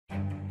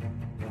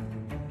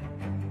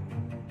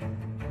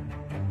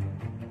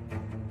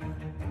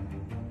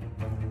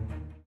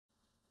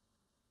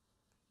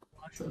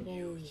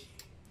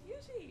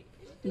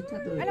Eita,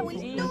 doido.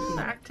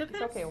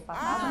 Ok, o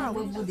passado.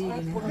 O bobo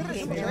dele, né?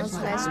 Ok, tenemos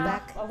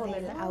flashback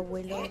del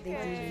abuelo de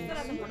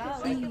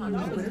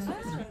Jujutsu.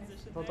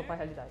 Voltou pra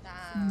realidade.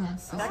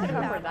 Nossa, Será que ele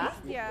vai acordar?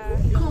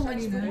 como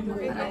ele vai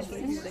parar?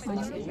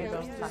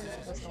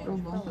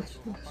 Trovão.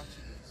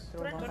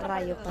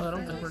 Rayo. Claro,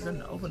 tá acordando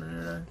novo,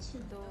 né?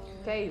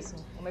 Que é isso?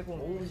 O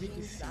Megumi.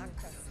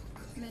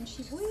 Man,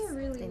 Shibuya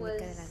really Técnica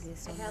de was las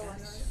 10 hella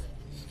sombras.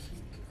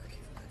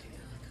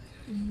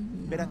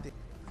 Espérate.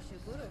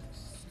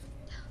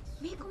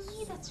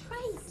 Megumi, that's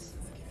right.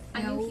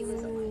 I É knew he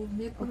was o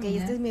Megumi, Ok,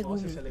 este es né?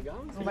 Megumi. Isso é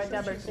legal? Não vai ter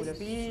abertura.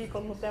 Ih,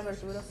 como não tem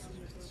abertura.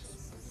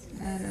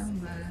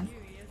 Caramba.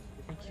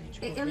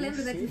 Eu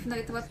lembro daquele final,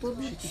 ele tava todo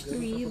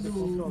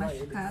destruído,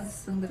 machucado,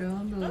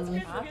 sangrando.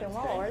 Ah, tem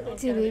uma ordem.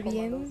 Se ve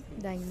bien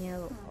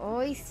dañado.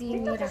 Ay, sí,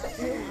 mira.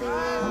 Esse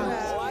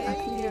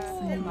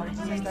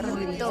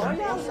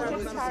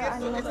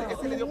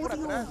ele deu por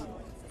atrás.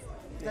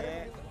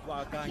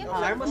 A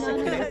arma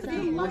secreta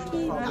que o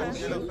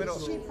Anjo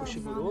falou pro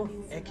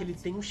Shiguro é que ele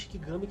tem um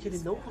Shikigami que ele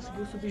não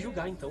conseguiu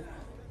subjugar, então.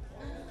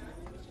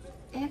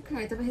 É,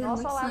 cara, ele tá perdendo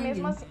Nossa, muito lá sangue.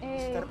 mesmo assim.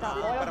 Eita,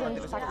 olha onde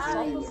tá só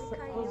os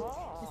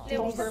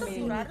tons vermelhos.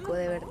 Cínico,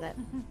 de verdad.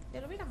 Eu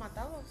não hubiera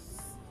matado.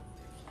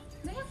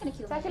 They're not gonna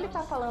kill Será que ele him.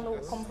 tá falando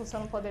como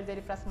funciona o poder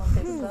dele pra se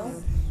manter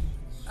são?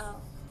 Oh,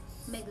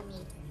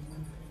 Megumi.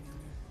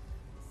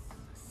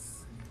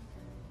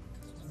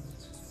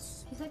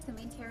 He's like the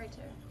main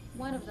character.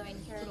 One of the main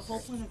The whole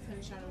characters. point of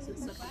Kunisharu is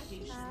its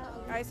suffocation.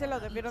 A esse lo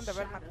debieron de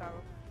haber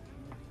matado.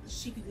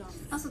 Shikigami.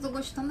 Nossa, eu tô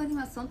gostando da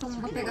animação, tá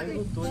uma pegada Mas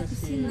lutou de esse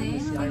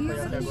cinema. arco aí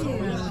até agora.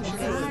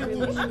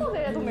 O poder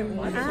é do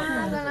Megumi.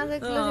 Ah, son las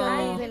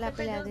explosiones de la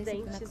pelea de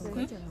Sukuna con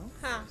ellos, ¿no?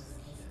 Ha.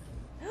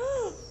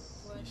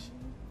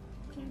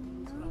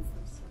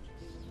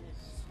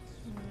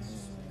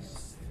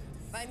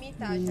 Vai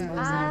imitar já.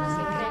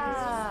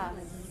 Ah!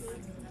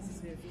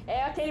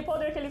 É aquele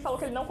poder que ele falou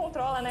que ele não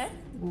controla, né?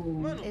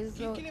 Mano, Eso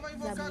quem que ele vai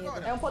invocar da miedo.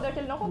 agora? É um poder que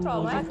ele não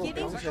controla, não é?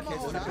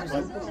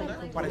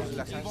 Para de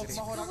la sangre.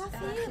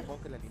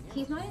 Invoca la línea.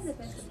 He's not in the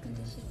best of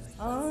conditions.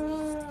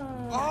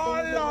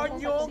 ¡Hola,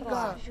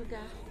 ñonga!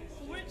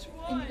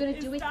 And you're gonna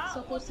do it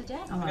so close to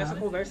death? Essa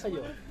conversa aí,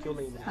 ó, que eu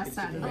lembro.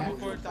 Passado, né?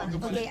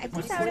 Ok,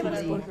 aquí se abre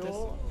las puertas.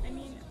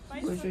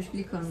 Hoje eu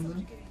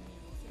explicando.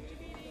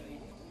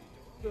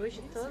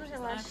 Hoje todo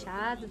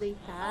relaxado,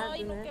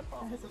 deitado, né?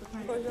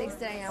 Te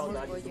extrañamos,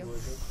 Saudade do pollo.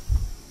 Gojo.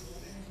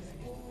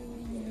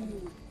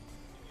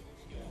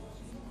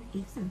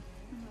 Isso.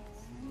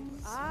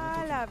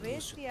 Ah, la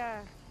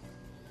bestia.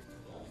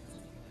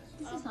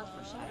 This is not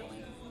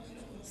foreshadowing.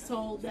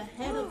 So the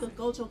head of the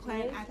Gojo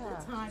clan at the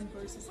time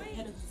versus the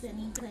head of the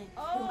Zenin clan.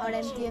 Ahora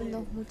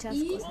entiendo muchas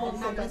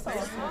cosas.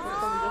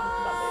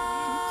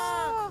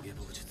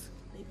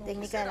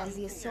 Técnica de las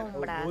 10 O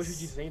sombras. Gojo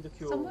dizendo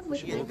que o Someone with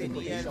Shiguro tem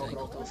Megumi. potencial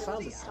pra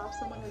ultrapassá-lo. Stop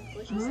someone with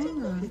bushes.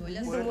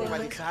 Por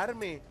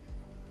rivalizarme.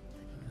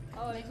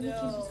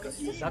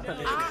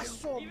 Exatamente. ¡Ah,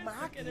 su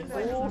máquina! And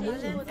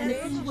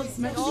he was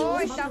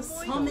mentioned about the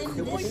summon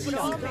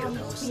Shikigami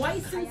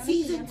twice in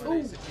season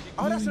 2.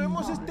 Ahora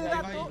sabemos este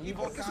dato y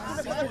por qué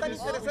Sukuna está tan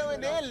interesado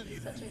en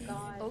él.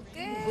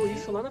 Tudo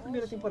isso lá na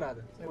primeira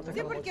temporada. Contra Sí,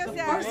 aquela porque, o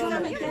maldição.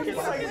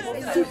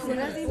 sea,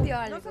 Sukuna sintió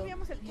no algo.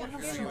 sabíamos el por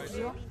qué no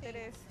dio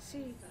interés.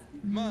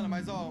 Mano,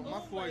 mas ó,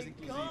 uma coisa,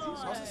 inclusive,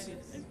 só assim.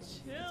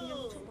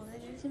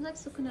 Seems like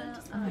Sukuna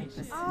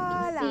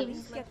Ah, la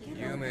thinks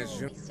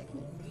bestia.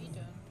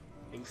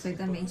 Isso aí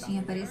também tinha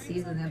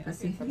aparecido, né? Pra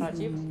ser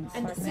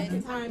And the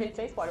second time, Gente,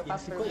 sem spoiler, eu Eles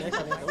faço se pergunta.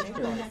 conhecem, né? Onde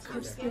que when é? that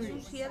cursed spirit.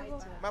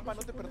 Mapa,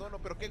 no te perdono,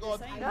 pero qué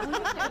god.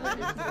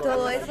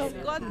 Todo eso.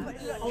 Los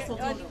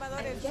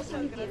animadores.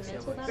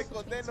 Te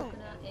condeno.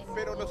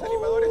 Pero los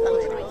animadores, a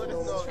los animadores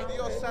no.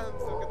 Dios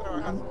santo, qué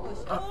trabajazo.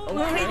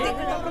 Algo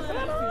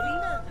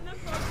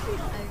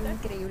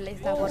increíble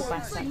está por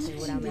pasar,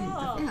 seguramente.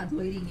 Tá ferrado,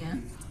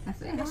 loirinha. Tá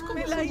ferrado.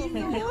 Me la hizo.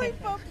 Uy,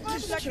 papá,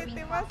 la que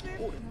te va a hacer.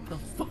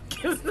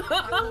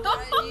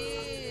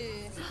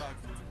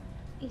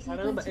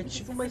 Caramba, é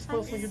tipo uma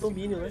expansão de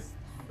domínio, né?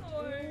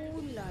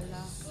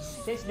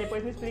 Gente,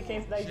 depois me expliquem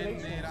isso daí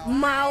direito.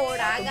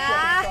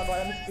 Mahoraga!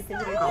 Agora me expliquem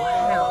direito.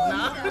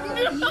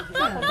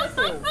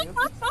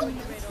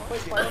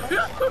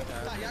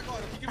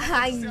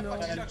 Ai, não.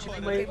 É tipo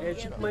uma. É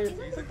tipo uma.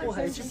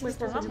 Porra, é tipo uma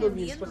expansão de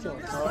domínio. Tipo assim, ó.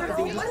 Na hora que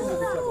tem isso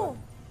comigo aqui agora.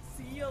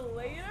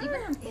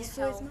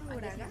 Eso es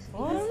Mahoraga.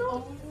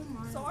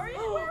 Sorry,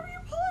 why are you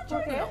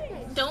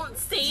apologizing? Don't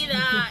say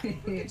that!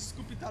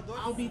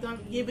 I'll be done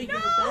giving you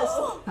the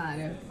best.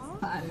 Para,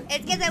 para.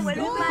 Es que se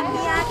vuelve un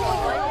maníaco.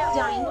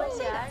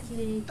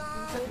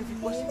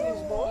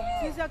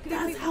 Se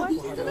sacrificó.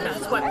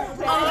 That's what. Oh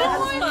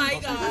my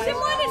god! Se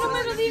muere, no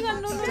me lo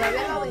digan, no, no,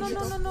 Todavía no no,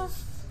 no, no, no.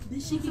 The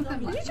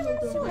Shikigami killed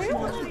the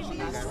original.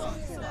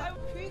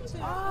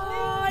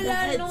 Ah, The la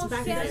heads no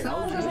back se then.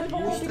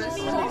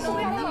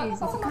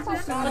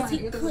 But he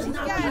could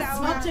not be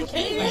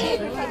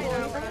subjugated.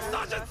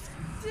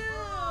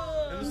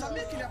 Eu não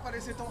sabia que ele ia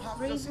aparecer tão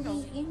rápido assim,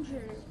 não. Gravely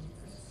injured.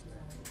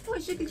 Eu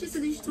achei que ele tinha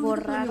sido destruído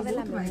Borrar por de la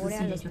outro, mas memoria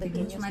assim, los já tem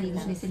muitos pequeños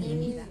maridos nesse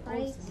anime.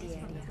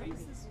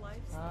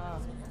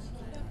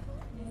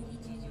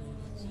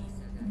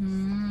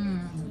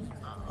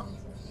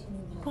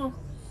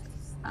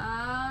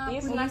 Ah.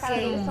 Isso por na isso cara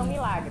que- dele são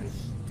milagres.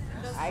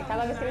 Aí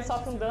cada vez que ele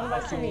sofre um dano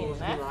vai sumindo,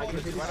 né?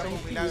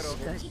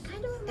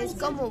 Es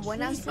como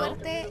buena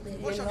suerte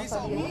en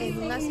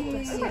una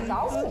situación.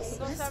 Não,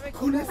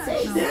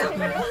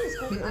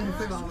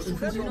 foi mal. Eu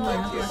fui de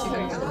novo, eu achei que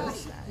era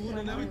Itadori.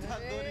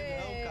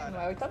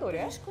 Não é o Itadori,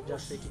 é? Já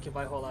sei o que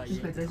vai rolar Ele aí.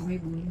 foi atrás de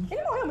Megumi.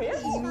 Ele morreu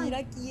mesmo? Y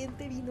mira quién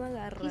te vino a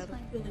agarrar.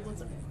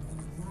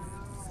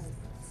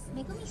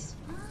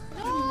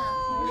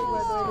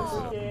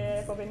 Porque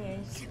é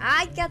conveniente.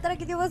 Ay, qué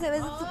atractivo se ve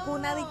ese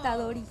Sukuna de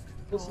Itadori.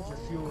 Ou seja,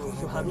 se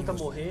o Haruka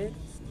morrer,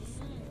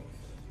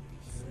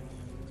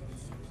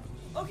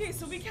 Okay,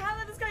 so we can't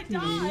let this guy se die.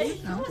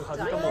 o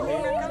Haruka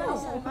morrer,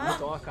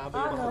 então acaba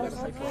e a MAHORAGA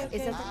sai fora.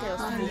 Ese porque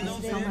los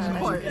fans de Of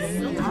Maharaj. course.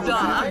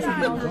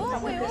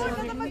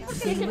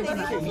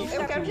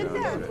 Eu quero que ele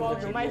tenha,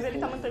 óbvio, mas ele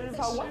tá mantendo ele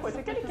pra alguma coisa.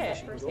 O que ele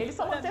quer? Ele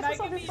só mantém a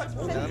pessoa viva se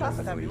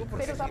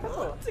ele usar a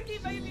pessoa. To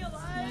keep Amy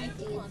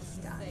alive.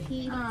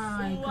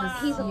 Ai,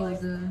 coisa.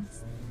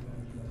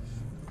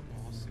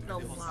 The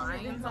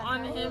lines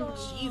on him,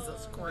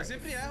 Jesus Eu Christ.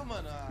 sempre erro,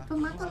 mano. Então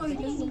mata logo.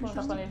 Quando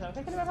tá planejando, o que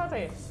é que ele vai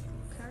fazer?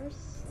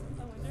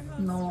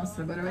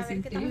 Nossa, agora vai ser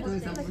entre os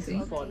dois a você,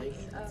 hein? Foda, hein?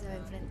 Se va a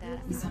enfrentar.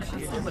 Isso é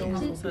chato.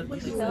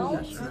 Então,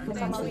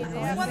 essa maluca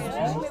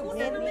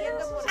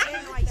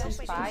os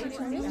pais,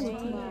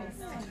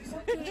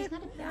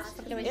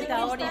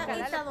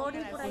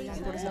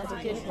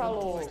 porque ele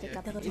falou,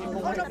 ele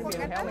não vai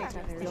escrever, realmente,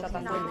 ele já tá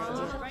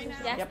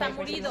morrendo. Ya está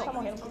morido. Tá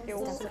morrendo porque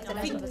o Esta es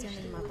la situación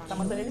del mapa. tá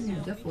matando ele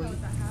vivo. Já foi.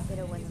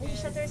 Pero bueno.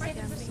 Muchas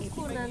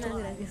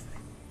gracias.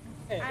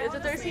 Eu tô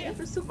torcendo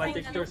pro Sukuna. Vai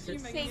ter que torcer.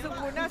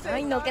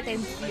 Ay, no, qué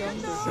tensión.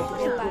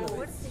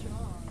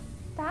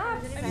 Tá,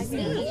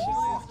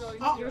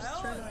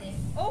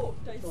 Oh,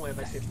 Não é,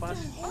 vai ser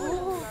fácil.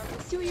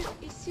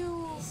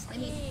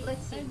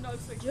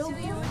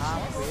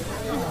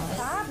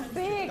 tá,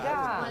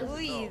 pega!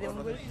 Uy, de un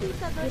golpe.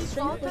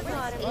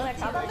 Mano, é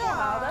cada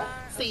porrada.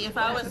 See, if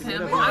I was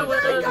him, I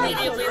would have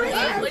immediately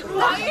realized, like,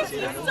 why is he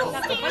still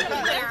standing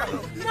there?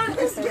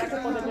 Será que o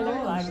poder dele é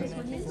milagre, né?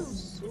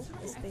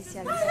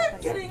 Especializada.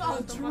 Getting a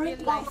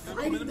drink while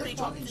fighting the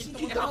fucking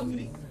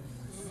Shikigami.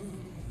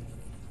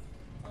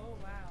 A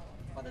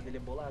espada dele é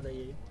bolada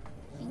aí.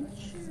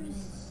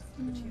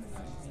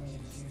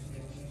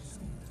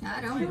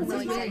 Caramba,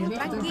 vocês verem,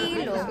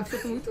 Tranquilo. eu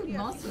fico muito.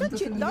 Nossa, eu tô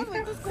ficando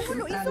muito ¿Cómo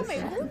lo hizo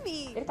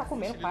Megumi? Ele tá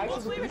comendo parte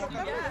do bicho.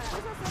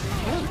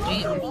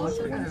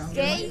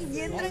 Gay,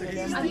 bien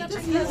tranquilo.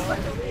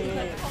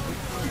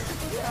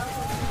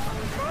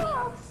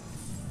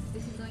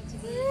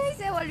 Ay,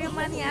 se volvió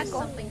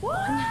maníaco. A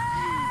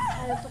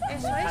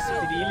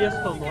trilha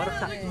sonora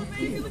tá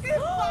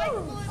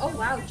Oh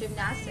wow,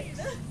 gymnastics.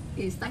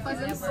 Eles tá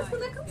fazendo suco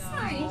na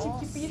cansai. Gente,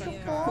 que bicho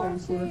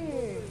forte!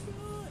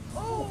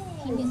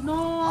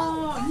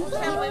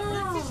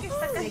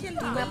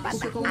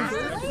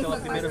 Então a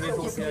primeira vez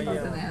que você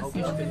né?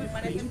 alguém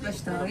Assim,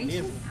 bastante.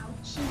 mesmo.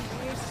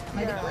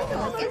 Mas depois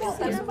não, porque eles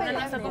estão Vai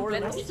nascer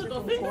completamente do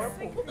corpo.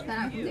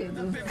 tá com o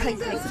dedo. É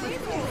isso.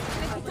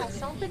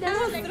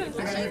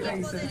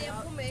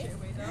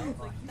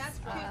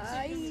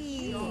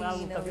 Ay, Na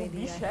luta, viu? O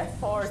bicho é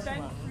forte,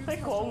 mano. Não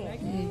tem como.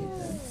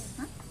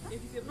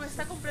 No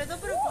está completo,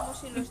 pero como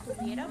si lo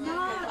estuviera.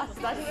 A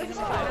cidade não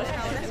existe mais.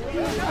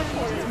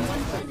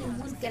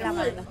 es que la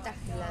maldita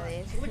la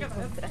de eso.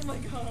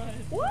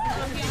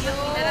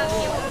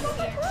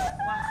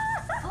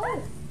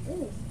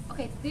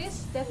 Okay,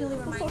 this definitely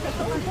reminds me.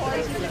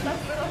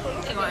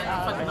 They're going to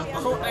fucking the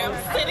whole damn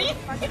city.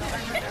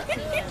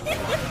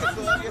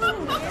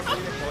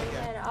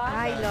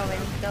 Ay, lo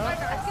aventó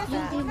hasta.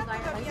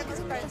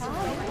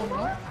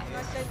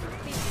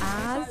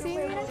 Ah, sí,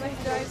 no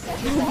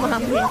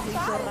mames,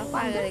 hizo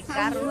ráfaga de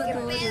carro. Qué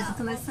pedo.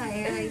 Tô nessa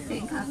era aí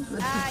sem carro.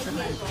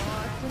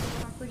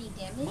 Property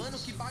damage. Mano,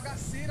 que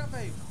bagaceira,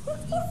 velho. E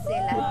se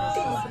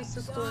la fez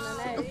pro Sukuna,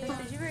 né? Ele tá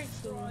se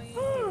divertindo.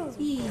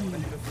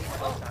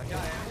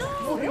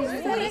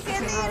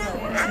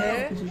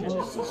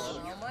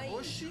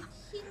 Oxi,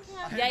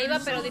 Ya iba,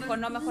 pero dijo,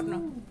 no, mejor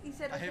no.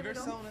 a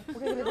reversão, né?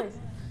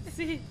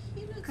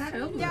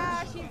 Caramba.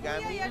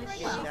 Gami,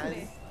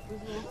 finale. A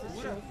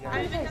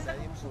mí me encanta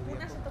como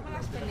Sukuna se toma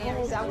las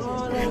peleas.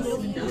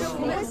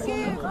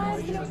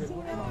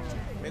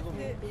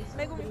 Megumi.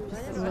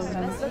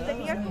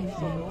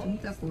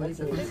 Muita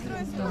coisa.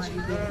 No.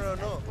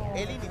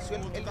 Él inició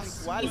el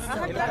ritual. Él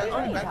estaba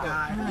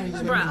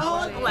jugando. Bro,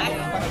 like,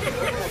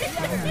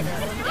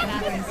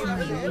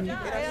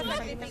 Era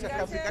sacrifício,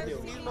 aplicar de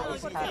firma y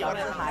se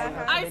Agora a raiva.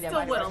 I Ele é still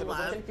mais would forte, have ele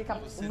loved. fica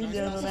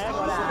humilhando, né?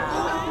 Agora.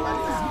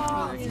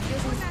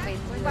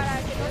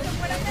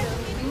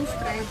 Tem uns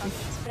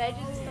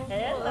prédios.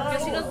 É, tá. Yo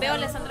sí los veo,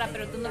 Alessandra,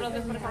 pero tú no los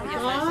ves por ejemplo. Ya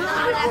sabes.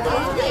 Ahora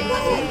que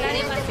La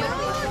animación. no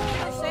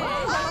sé.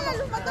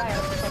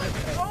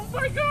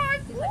 my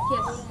god!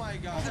 Oh my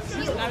god.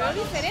 La veo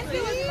diferente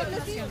en la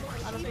animación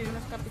a los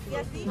primeros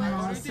capítulos.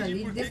 Nossa,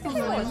 ali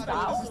detonou.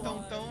 Vocês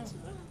estão tão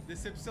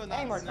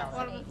decepcionados, né?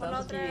 Por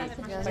outra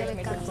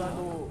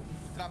experimentando o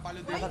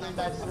trabalho dele na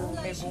habilidade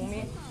do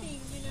Megumi.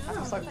 A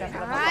pessoa que tem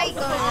aquela Ai,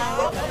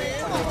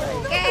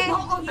 ¿qué?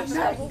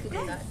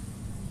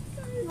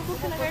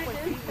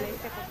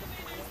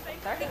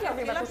 Será que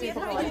alguém vai conseguir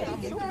controlar isso?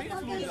 Bem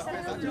fluido,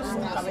 apesar de os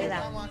traços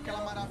não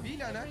aquela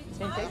maravilha, né?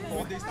 A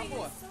fluidez tá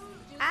boa.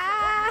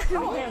 Ah!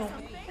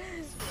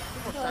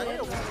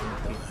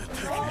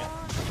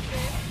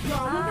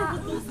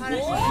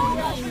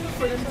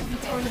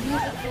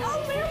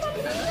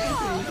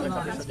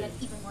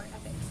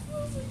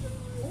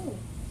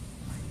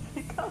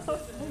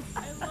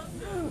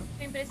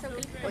 A impressão que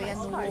ele Olha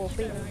no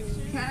open.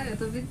 Cara, eu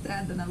tô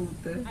vidrada na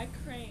luta.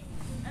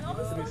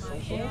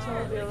 Gente,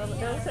 meu Deus, eu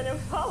não sei nem o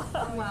que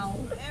falar.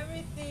 Uau.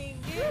 Everything.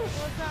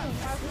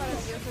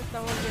 Maravilloso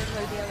estamos viendo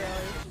el día de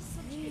hoy.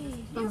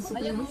 Vamos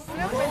subir no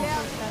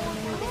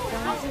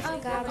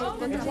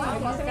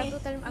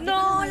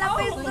 ¡No! ¡La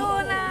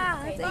persona!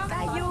 ¡Se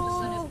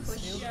cayó!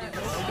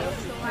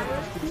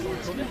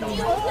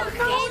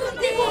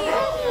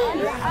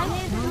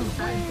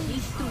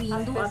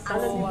 destruindo a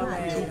cidade inteira.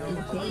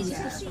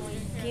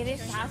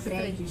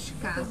 Prédios,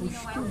 carros,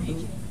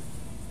 tudo.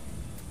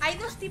 Hay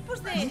dos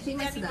tipos de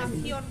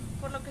animación,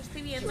 por lo que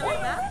estoy viendo,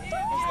 ¿verdad?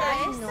 Está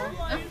esta.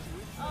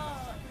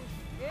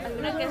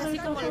 Alguna que es así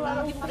como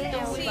un tipo de...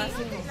 Sí,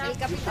 El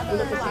capítulo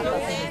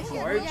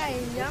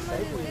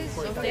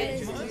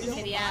de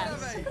sería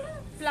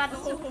plano.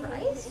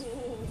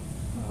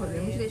 Não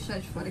podemos deixar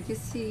de fora que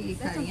esse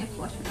carinha é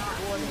forte.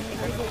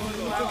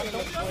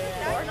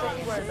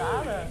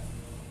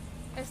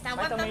 Está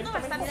aguantando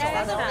bastante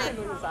la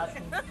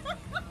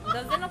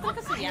Dos no creo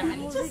que se llaman.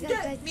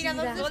 Mira,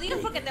 dos lo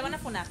digo porque te van a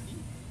funar.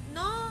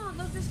 No,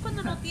 dos es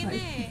cuando no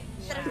tiene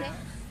 3D.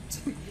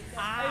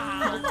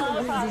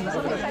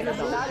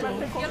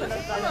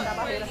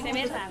 Se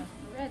ve raro.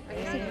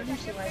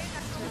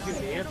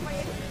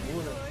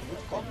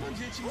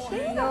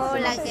 No,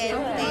 la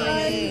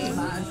gente.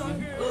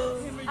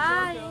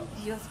 Ay,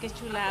 Dios, qué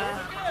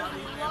chulada.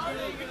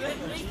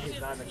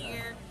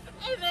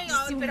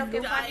 Sí, pero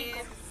qué pánico.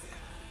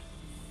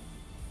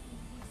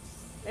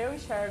 Eu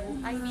enxergo.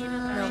 Ay, mira.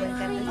 No, me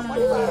encanta.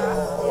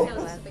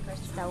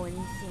 Está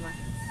buenísima.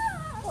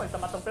 Pô, ele tá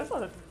matando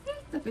pessoas.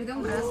 Tá perdendo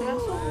um braço, hein?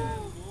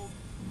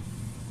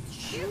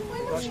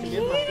 Eu acho que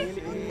mesmo assim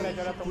ele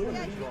era tão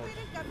bonito.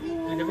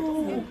 Ele deve ter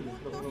um núcleo,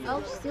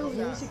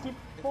 provavelmente. Gente, que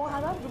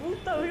porrada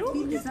bruta, viu?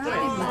 Será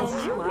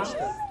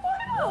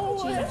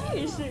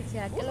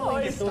que ela A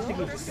questão é o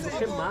seguinte, se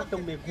você mata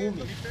um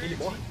Megumi, ele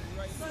morre.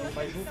 Ele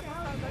faz junto.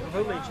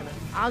 Provavelmente, né?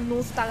 Ah, não,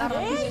 está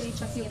agarrando o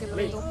gente aqui, o que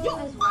Lei.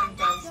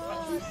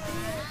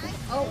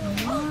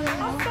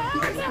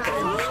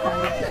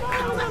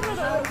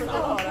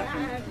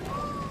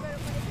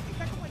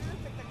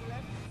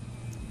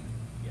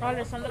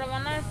 Olha, Sandra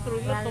van a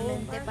destruir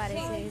Realmente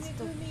parece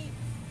esto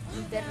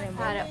un terremoto.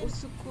 Cara, o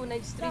Sukuna, a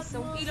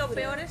destruição Y lo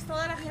peor es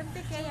toda la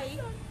gente que hay ahí.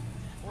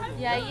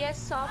 E aí é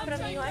só pra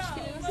mim, eu acho que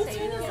ele não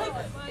sei, né?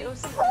 Eu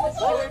sinto que esse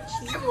killer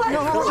tinha.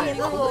 No,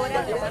 viendo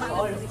ahora.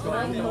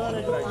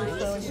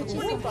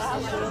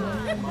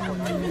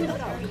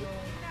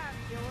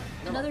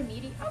 Another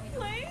meeting.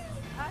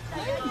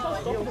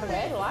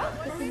 Sério lá?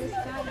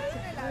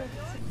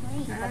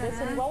 Tá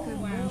descendo igual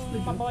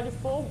uma bola de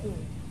fogo.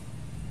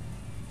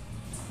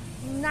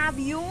 Un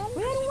avión.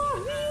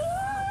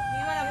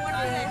 Viva la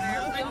muerte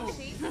de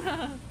sí.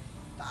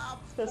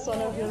 As pessoas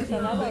não viram que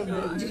nada a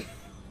ver.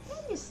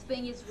 This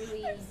thing is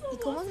really... ¿Y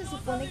cómo se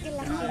supone que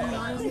la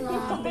gente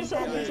no Deixa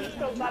eu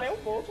descansar um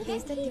pouco. de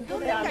este tipo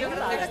de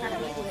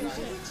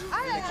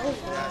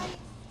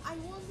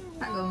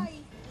Pagou.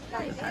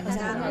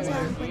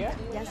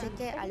 Ya sé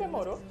que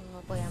algunos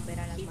no podían ver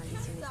a las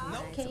maldiciones.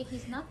 Okay,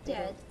 he's not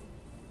dead.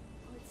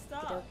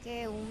 Creo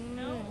que un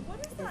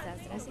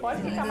desastre así.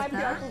 Pode ficar mais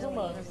pior que os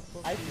humanos.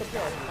 Aí fica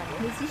pior.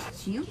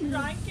 Resistindo? I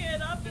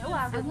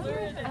wonder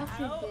if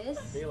after this,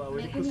 Sei lá,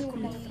 maybe ele we'll be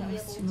able Mano, to...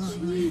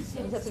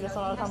 Gente, a trilha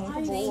sonora tá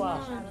muito boa.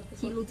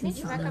 que luta Vai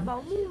insana. acabar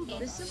o mundo.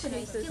 And SUKUNA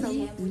is still Que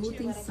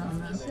luta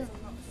insana. is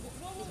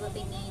what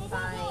they mean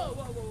by...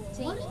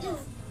 What is...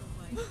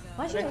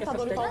 Mas gente, tá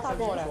doido pra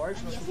agora.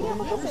 Forte, nós No,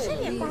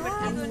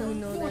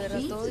 de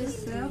verdad, todo Gente do es...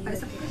 céu,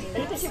 parece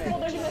Ele tem tipo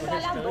poder de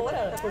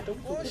metralhadora.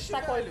 Ele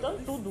está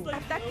cortando tudo.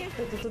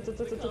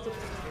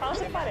 Fala o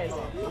que parece.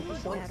 La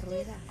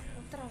rueda.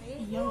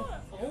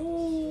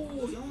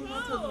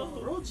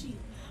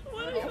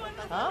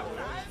 Hã?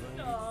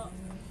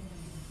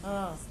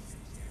 Ah.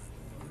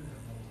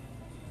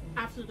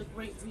 After the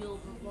great wheel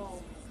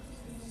revolved.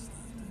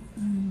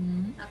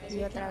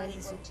 Y otra vez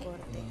de su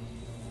corte.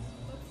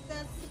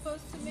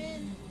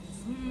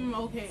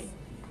 Okay.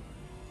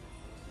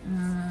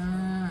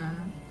 Ah,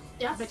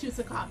 Yeah, I bet you it's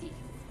a copy.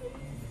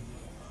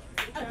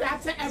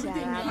 Back to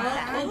everything, man.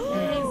 Caraca.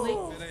 Okay, wait.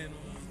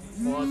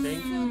 foda,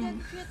 hein?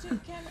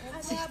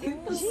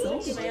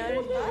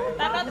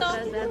 Tá, tá, tá.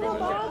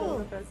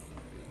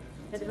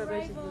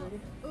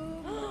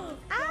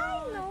 Ah!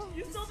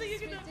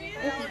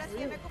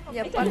 E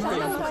a parte da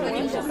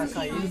Ele pode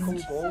atacar ele com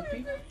um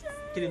golpe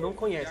que ele não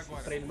conhece,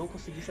 pra ele não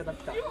conseguir se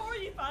adaptar.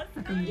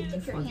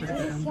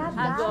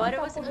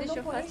 Agora você me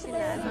deixou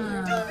fascinada.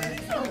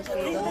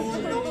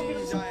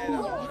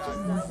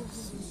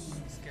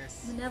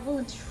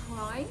 Benevolent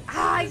Shrine.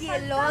 Ay,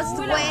 el Lost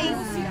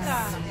Waves.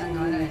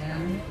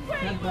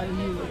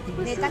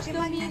 Neta, qué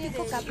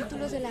magnífico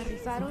capítulo se la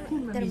rifaron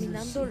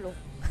terminándolo.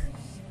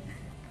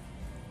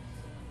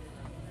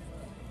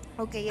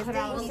 Ok, este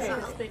inicio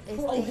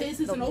Oh, his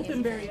is an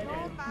open barrier.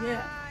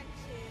 Yeah.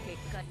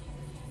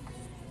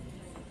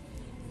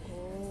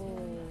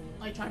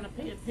 Like trying to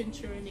paint a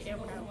picture in the air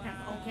without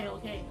okay,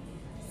 okay.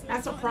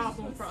 That's a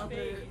problem for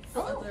other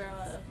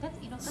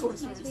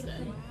sorcerers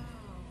then.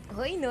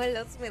 Ay, no,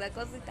 Lost me da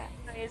cosita.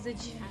 Coisa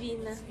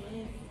divina.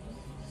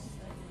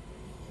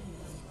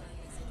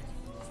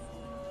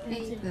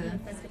 Eita.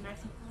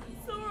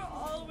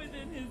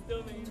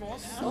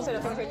 Ou seja,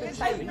 tem um jeito de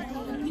sair.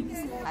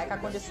 Aí com a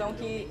condição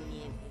que...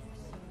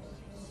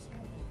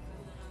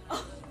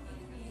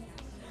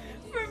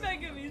 For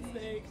Megumi's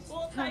sake.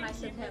 Well,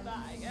 thank you for that,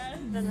 I guess.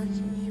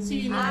 So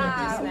you know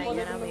Ah, what o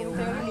poder não tem um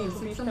limite, o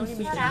bicho tem um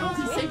limite.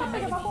 Caraca,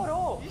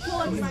 evaporou.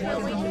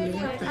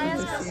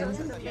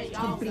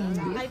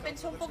 Ahí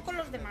pensó un poco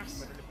los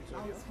demás.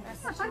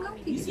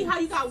 You see how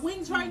you got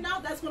wings right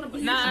now? That's gonna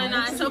be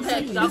Nah, it's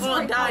okay, because I'm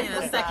gonna die in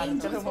a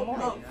second.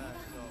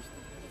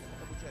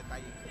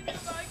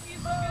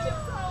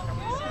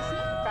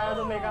 Cara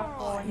do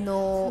megafone.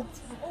 No.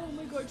 Oh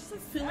my god, just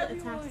like feel it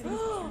attacks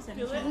things.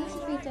 You need to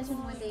pay attention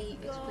when they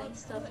explain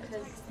stuff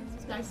because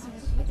Guys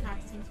attack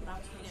things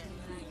without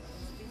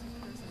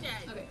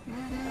okay.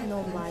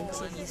 No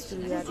manches,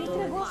 destruir a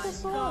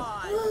todos.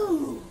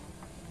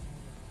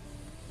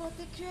 But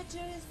the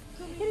creature is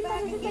coming Ele tá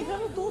back.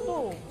 pegando tudo.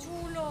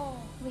 Chulo.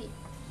 wait.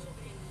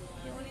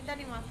 Qué bonita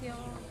animación.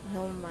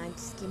 No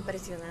manches, que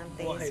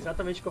impresionante Porra, é isso.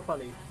 exatamente o que eu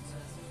falei.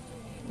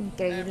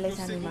 Increíble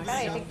esa Peraí,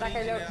 animación. tem que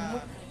tacar ele...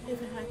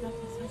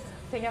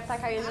 Tem que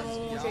atacar ele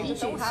num jeito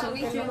tão rápido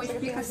que ele não consegue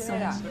se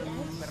regenerar.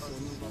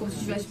 Como se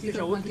estivesse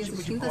explicando uma criança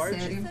de quinta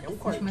série, nos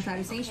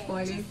comentários sem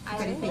spoiler,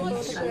 ficarem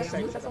felizes, tá A lendo?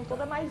 sensação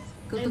toda mais...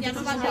 Que eu tô Já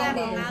não vai tentando falar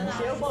entender. nada.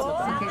 Eu vou...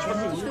 Você quer Tipo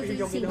assim, que em vez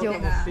de alguém eu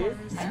derrotar pegar? você, é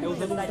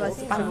usando um golpe que você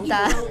não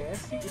espantar.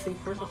 conhece e tem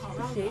força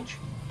suficiente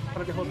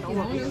pra derrotar E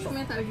uma vamos ler vez os só.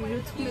 comentários de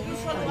Jujutsu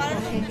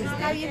Kaisen. Gente,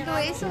 está viendo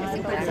eso, ese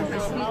Pra personaje.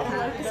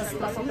 explicar essa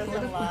situação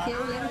toda, porque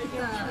eu lembro que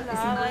tá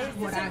esse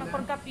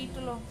MAHORAGA,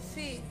 capítulo.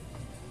 Sí.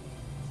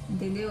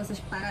 entendeu? Essas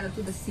paradas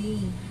tudo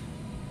assim.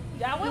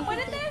 Ya, güey,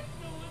 muérete.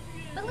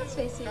 But let's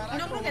face it,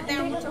 No creo que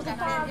tenga mucho que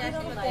hacer, ya se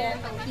lo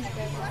tengo.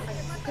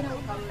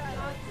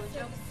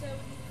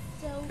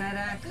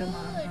 Caraca,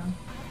 mano.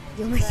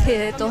 Yo me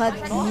quedé toda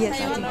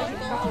tiesa.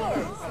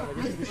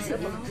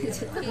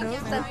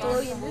 Está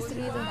todo bien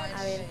destruido.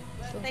 A ver,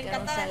 ¿con qué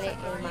nos sale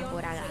el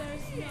MAHORAGA?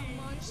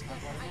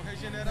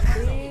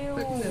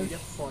 Foi com Deus.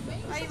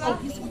 Ahí va.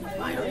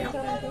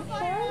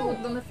 Tô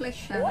dando a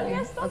flechada ali.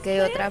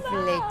 Ok, otra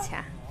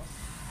flecha.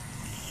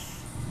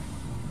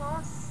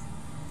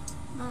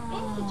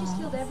 he just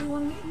killed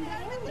everyone within the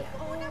area.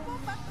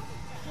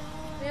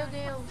 Meu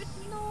Deus.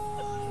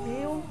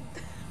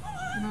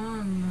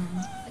 Mano.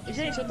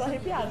 Gente, eu tô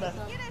arrepiada.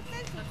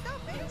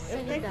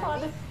 Eu tenho que falar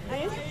desse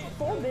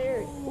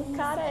poder. O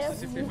cara é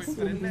Esse filme foi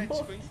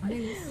frenético, hein? Olha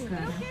isso,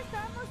 cara.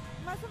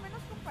 Más o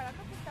menos comparando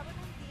que estaba en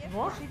un 10.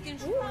 Nossa. Sí, tiene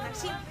su una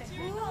siempre. This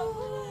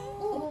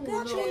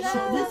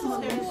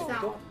one is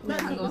stout.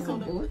 Agora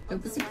acabou. Eu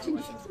pensei que tinha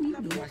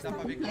destruído. Mas dá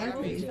pra ver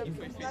claramente que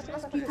foi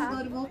feito.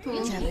 Agora voltou.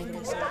 Ya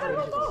regresó.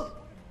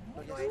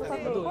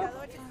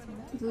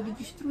 Tudo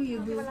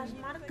destruído.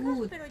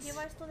 Putz, Pero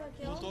lleva esto de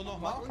aquí. Voltou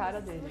normal?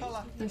 Cara dele. Olha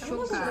lá. tô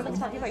chocado.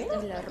 Tá vivo ainda?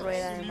 La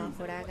rueda de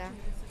MAHORAGA.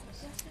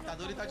 Tá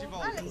duro e tá de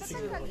volta.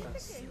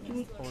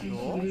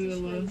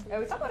 Grilo. É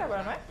o Itamar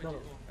agora, não é? É,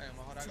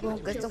 uma hora Supongo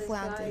que esto fue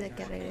antes de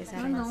que Ah,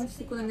 regresara. não, o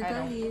SUKUNA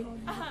tá ali.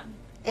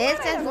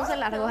 Este no se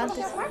largó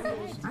antes,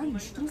 Ai,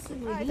 destruição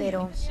ali.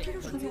 pero I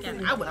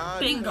would have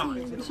been gone.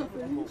 He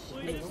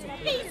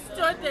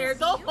stood there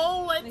the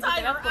whole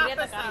entire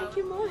episode.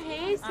 Que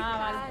morrer esse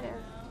cara.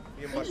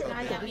 e embaixo da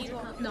tela.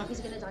 No, he's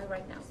gonna die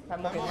right now. Vai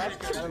morrer, não é?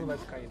 Ela não vai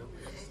ficar aí, não.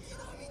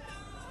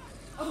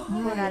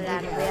 por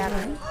alardear.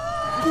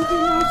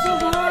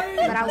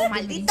 Bravo,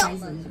 maldito.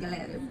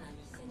 Galera.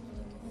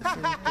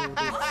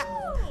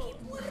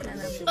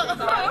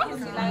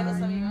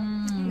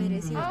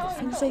 Merecido, por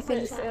fin soy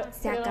feliz.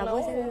 Se acabó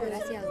ese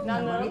desgraciado.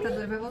 Não, o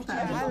habilitador vai voltar.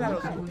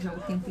 Acabou já o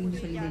tempinho de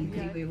sair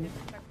dele, creio eu.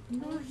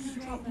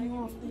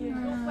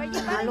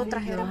 Ah, lo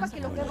trajeron.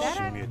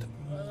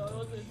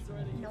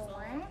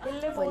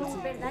 Fue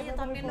verdad, yo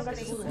también lo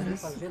creí. Não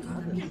fazer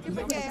nada.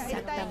 Porque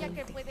ahorita ella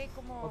que puede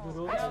como...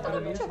 Durou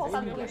Eu não tinha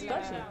voltado no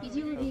instante. Did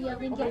you really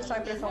yelling Ou foi só a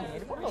impressão minha?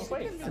 Ele voltou,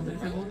 foi? Tá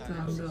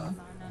voltando, ó.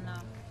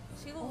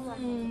 Sigo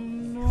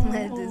jugando.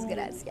 Es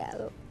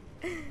desgraciado.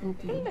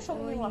 Quem deixou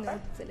o menino lá Ai,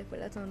 perto? no, se le fue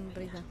la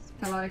sonrisa.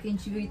 Aquela hora que a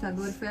gente viu o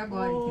Itadori foi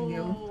agora,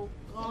 entendeu?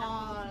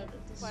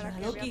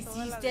 Lo que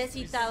hiciste,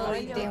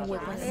 Itadori. Te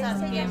hueco en Qué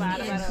la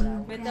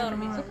bárbaro. Vete a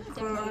dormir.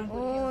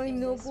 Ay,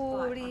 no,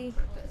 pobre.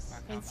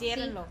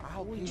 Enciérrenlo.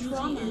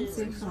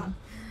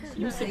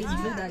 Não sei, de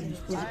verdade.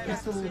 Tipo, eu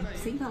tô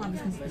sem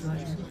palavras nesse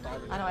episódio.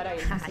 Ah, não, era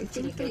ele. Ay,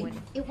 sí, qué bueno.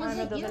 It Ai, meu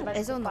wasn't Deus, you. ele vai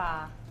Eso no.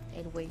 desculpar.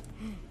 El güey.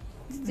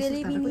 Se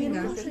le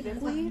vinieron los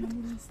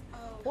recuerdos.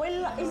 Ou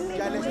ele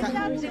Ya le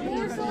está...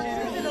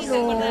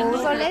 No,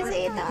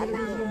 Solecita.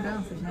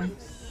 Lembranças, né?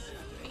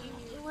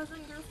 It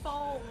wasn't your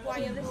fault.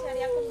 Guay, yo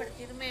desearía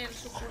convertirme en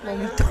SUKUNA.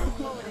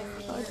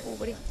 Ay,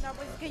 pobre. No,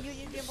 pues es que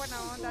Yuji es bien buena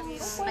onda, bien.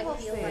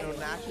 Pero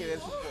nada que ver,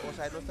 o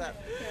sea, no está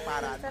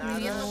para nada.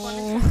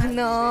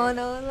 No,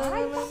 no, no, no, no.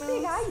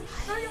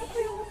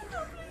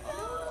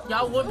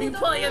 Y'all would be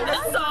playing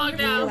this song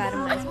now. Lugar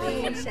más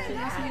bella.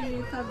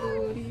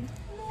 Itadori.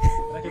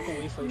 Será que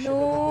com o foi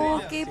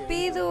No, ¿qué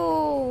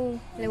pedo?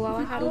 Le voy a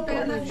bajar un poco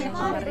de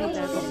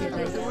barrita.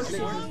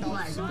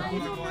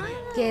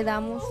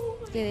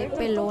 Quedé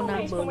pelona.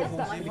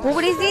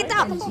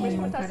 ¡Pobrecita!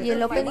 Y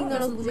el opening no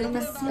nos pusieron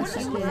las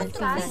cosas que al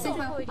final.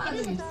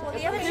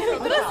 Podría haber sido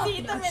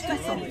trocito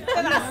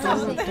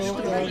Todo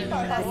quedó bien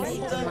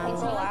madrecito,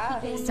 mamá.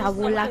 Esa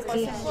bola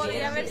que...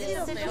 Podría haber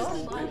sido peor.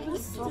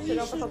 Nossa, ele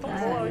é uma pessoa tão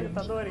boa, o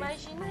Itadori.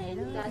 Imagina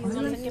ele.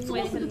 Olha que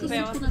Puede ser tudo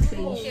peor. que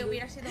fez. Que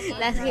hubiera sido peor.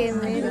 Las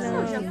gemelas.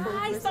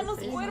 Ay, están los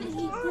cuerpos.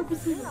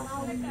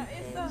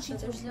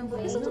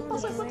 Isso tudo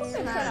passou em quanto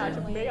tempo, será?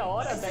 Tipo, meia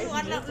hora, 10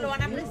 minutos? Lo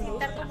van a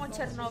presentar como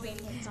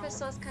Chernobyl. As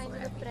pessoas caindo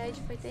do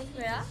prédio, foi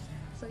terrível. ¿Verdad?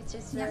 So it's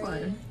just E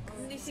agora?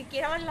 Ni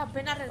siquiera vale la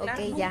pena arreglarlo.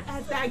 Ok, ya.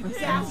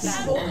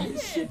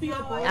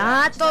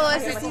 Ah, todo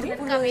ese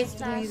círculo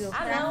destruido.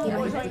 Ah,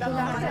 não, hoje ainda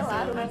tá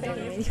cancelado, né?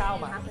 Tem isso,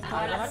 calma.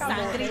 Calma, não acabou.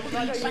 Sangre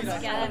Episódio ainda.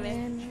 demasiada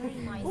vez.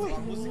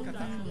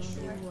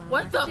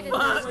 What the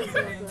fuck?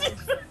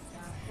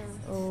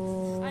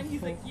 Oh. And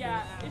he's like,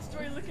 yeah,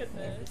 Story, look at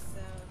this.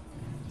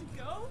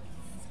 Go.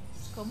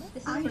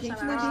 Ai,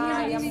 gente,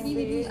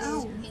 imagina.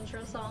 Au.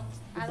 intro song.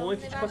 O bom é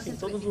que, tipo assim,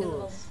 todos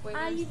os...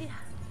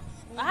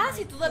 Ah,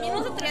 si tú también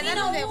no te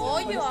terminaron de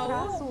bollo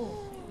aún.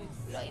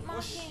 Lo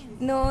imagen.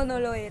 No, no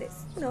lo eres.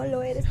 No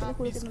lo eres, te lo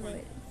juro que no lo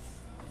eres.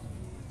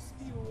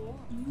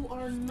 You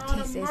are not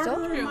 ¿Qué a es eso?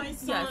 murderer, my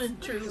Yes, son.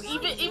 true.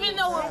 Even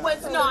though it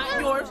was not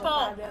your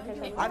fault.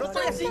 Ah, no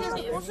estoy haciendo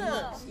esas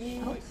cosas.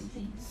 Ih,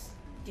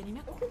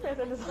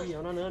 é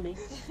o Nanami, hein?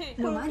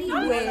 Meu marido.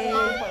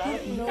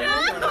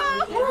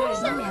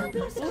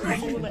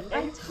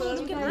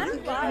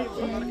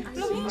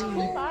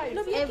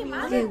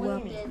 Qué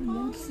guapo.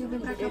 Não se vem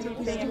pra cá pra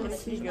cuidar Tem de aquele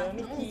você.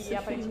 Shigami que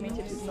aparentemente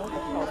eles não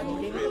controlam.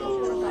 Ninguém nunca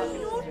controla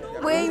aquele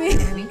Shigami. Güey,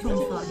 Realmente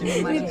vamos falar do meu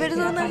mi marido.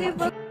 personaje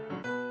fue